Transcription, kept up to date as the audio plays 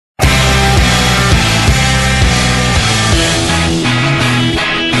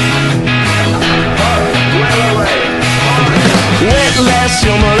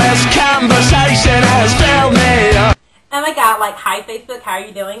like, hi Facebook, how are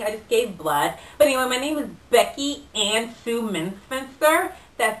you doing? I just gave blood. But anyway, my name is Becky and Sue Mincefinster.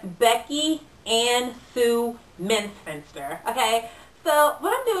 That's Becky and Sue Mincefinster. Okay? So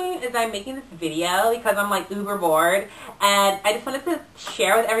what I'm doing is I'm making this video because I'm like uber bored, and I just wanted to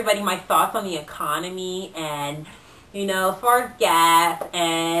share with everybody my thoughts on the economy and, you know, as far as gas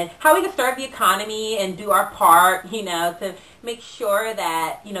and how we can start the economy and do our part, you know, to make sure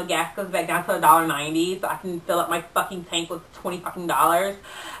that, you know, gas goes back down to $1.90 so I can fill up my fucking tank with $20 fucking dollars.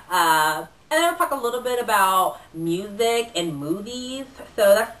 And then I'll talk a little bit about music and movies.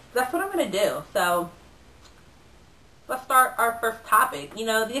 So that's what I'm gonna do. So let's start our first topic. You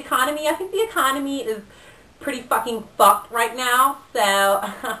know, the economy. I think the economy is pretty fucking fucked right now. So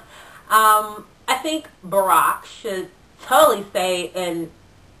I think Barack should totally stay in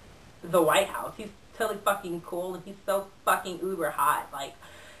the White House. He's totally fucking cool, and he's so fucking uber hot. Like,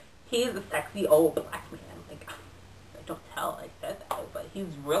 he's a sexy old black man. Like, I don't tell I said that, but he's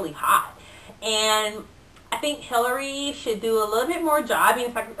really hot. And I think Hillary should do a little bit more job,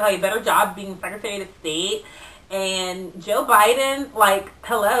 a better job being Secretary of State. And Joe Biden, like,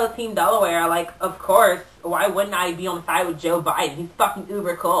 hello, Team Delaware. Like, of course, why wouldn't I be on the side with Joe Biden? He's fucking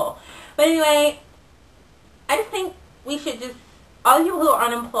uber cool. But anyway, I just think we should just, all the people who are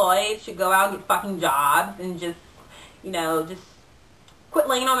unemployed should go out and get fucking jobs and just, you know, just quit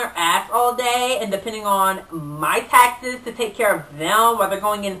laying on their ass all day and depending on my taxes to take care of them while they're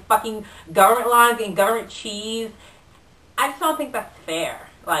going in fucking government lines and government cheese. I just don't think that's fair.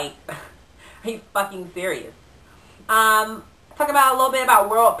 Like, are you fucking serious? Talk about a little bit about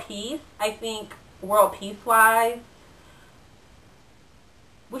world peace. I think world peace-wise,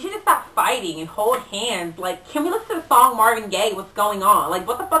 we should just stop fighting and hold hands. Like, can we listen to the song Marvin Gaye, What's Going On? Like,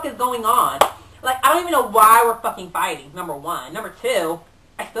 what the fuck is going on? Like, I don't even know why we're fucking fighting, number one. Number two,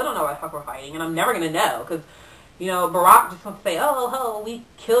 I still don't know why the fuck we're fighting, and I'm never going to know, because, you know, Barack just wants to say, oh, we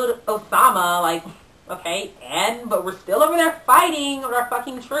killed Osama, like, okay, but we're still over there fighting with our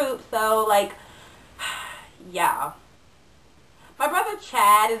fucking troops, so, like, yeah. My brother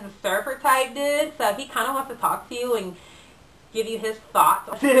Chad is a surfer type dude, so he kind of wants to talk to you and give you his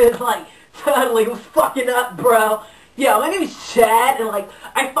thoughts. Dude, like, totally was fucking up, bro. Yeah, my name is Chad, and, like,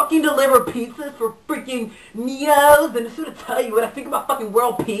 I fucking deliver pizzas for freaking Neos, and I just want to tell you what I think about fucking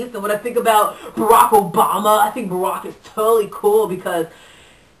world peace and what I think about Barack Obama. I think Barack is totally cool because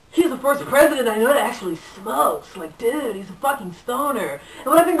he's the first president I know that actually smokes. Like, dude, he's a fucking stoner. And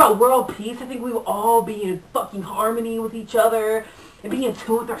when I think about world peace, I think we will all be in fucking harmony with each other and be in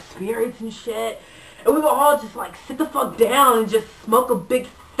tune with our spirits and shit. And we will all just, like, sit the fuck down and just smoke a big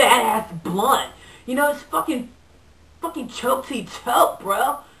fat-ass blunt. You know, it's fucking choke-tea choke,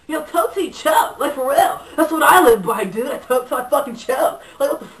 bro. You know, choke-tea choke. Like, for real. That's what I live by, dude. I choke till I fucking choke.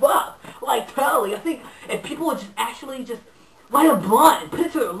 Like, what the fuck? Like, totally. I think if people would just actually just light a blunt and put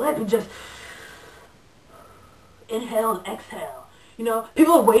it to their lip and just inhale and exhale. You know,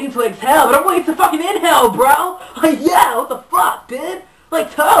 people are waiting to exhale, but I'm waiting to fucking inhale, bro. Like, yeah, what the fuck, dude?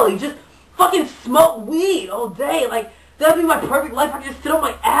 Like, totally, just fucking smoke weed all day. Like, that'd be my perfect life. I can just sit on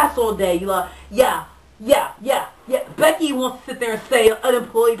my ass all day. You know, yeah. Becky wants to sit there and say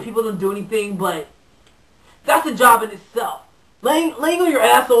unemployed people don't do anything, but that's a job in itself. Laying on your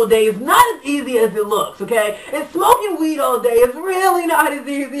ass all day is not as easy as it looks, okay? And smoking weed all day is really not as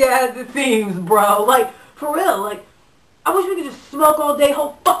easy as it seems, bro. Like, for real, like, I wish we could just smoke all day,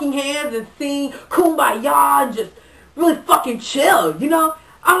 hold fucking hands and sing Kumbaya and just really fucking chill, you know?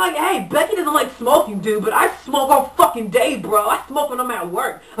 I'm like, hey, Becky doesn't like smoking, dude, but I smoke all fucking day, bro. I smoke when I'm at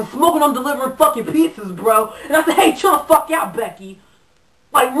work. I'm smoking when I'm delivering fucking pizzas, bro. And I say, hey, chill the fuck out, Becky.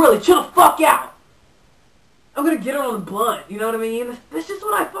 Like, really, chill the fuck out. I'm gonna get her on the blunt, you know what I mean? That's just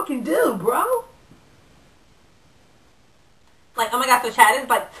what I fucking do, bro. Like, oh my god, so Chad is,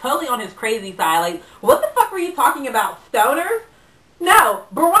 like, totally on his crazy side. Like, what the fuck were you talking about, stoners? No,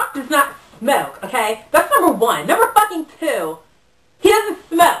 Barack does not smoke, okay? That's number one. Number fucking two, he doesn't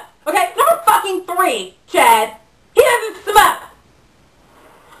smoke, okay? Number fucking three, Chad, he doesn't smoke.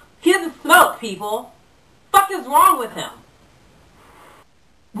 He doesn't smoke, people. Fuck is wrong with him?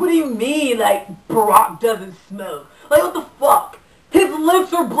 What do you mean, like, Barack doesn't smoke? Like, what the fuck? His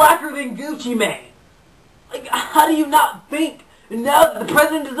lips are blacker than Gucci Mane. Like, how do you not think, no, the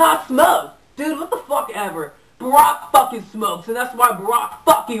president does not smoke? Dude, what the fuck ever. Barack fucking smokes, and that's why Barack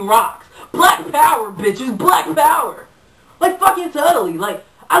fucking rocks. Black power, bitches, black power. Like, fucking totally. Like,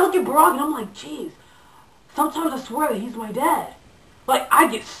 I look at Barack and I'm like, jeez, sometimes I swear that he's my dad. Like,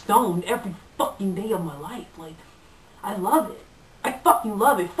 I get stoned every fucking day of my life. Like, I love it. I fucking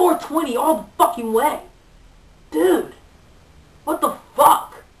love it. 420 all the fucking way. Dude, what the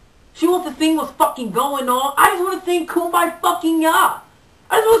fuck? She wants to see what's fucking going on. I just want to sing Kumbaya fucking ya.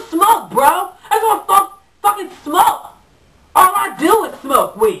 I just want to smoke, bro. I just want to fucking smoke. All I do is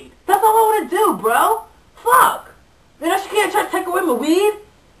smoke weed. That's all I want to do, bro. Fuck. Man, she can't try to take away my weed.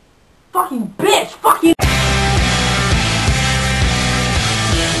 Fucking bitch. Fucking.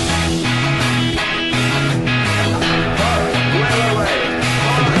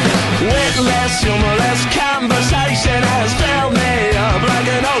 Less humorless conversation.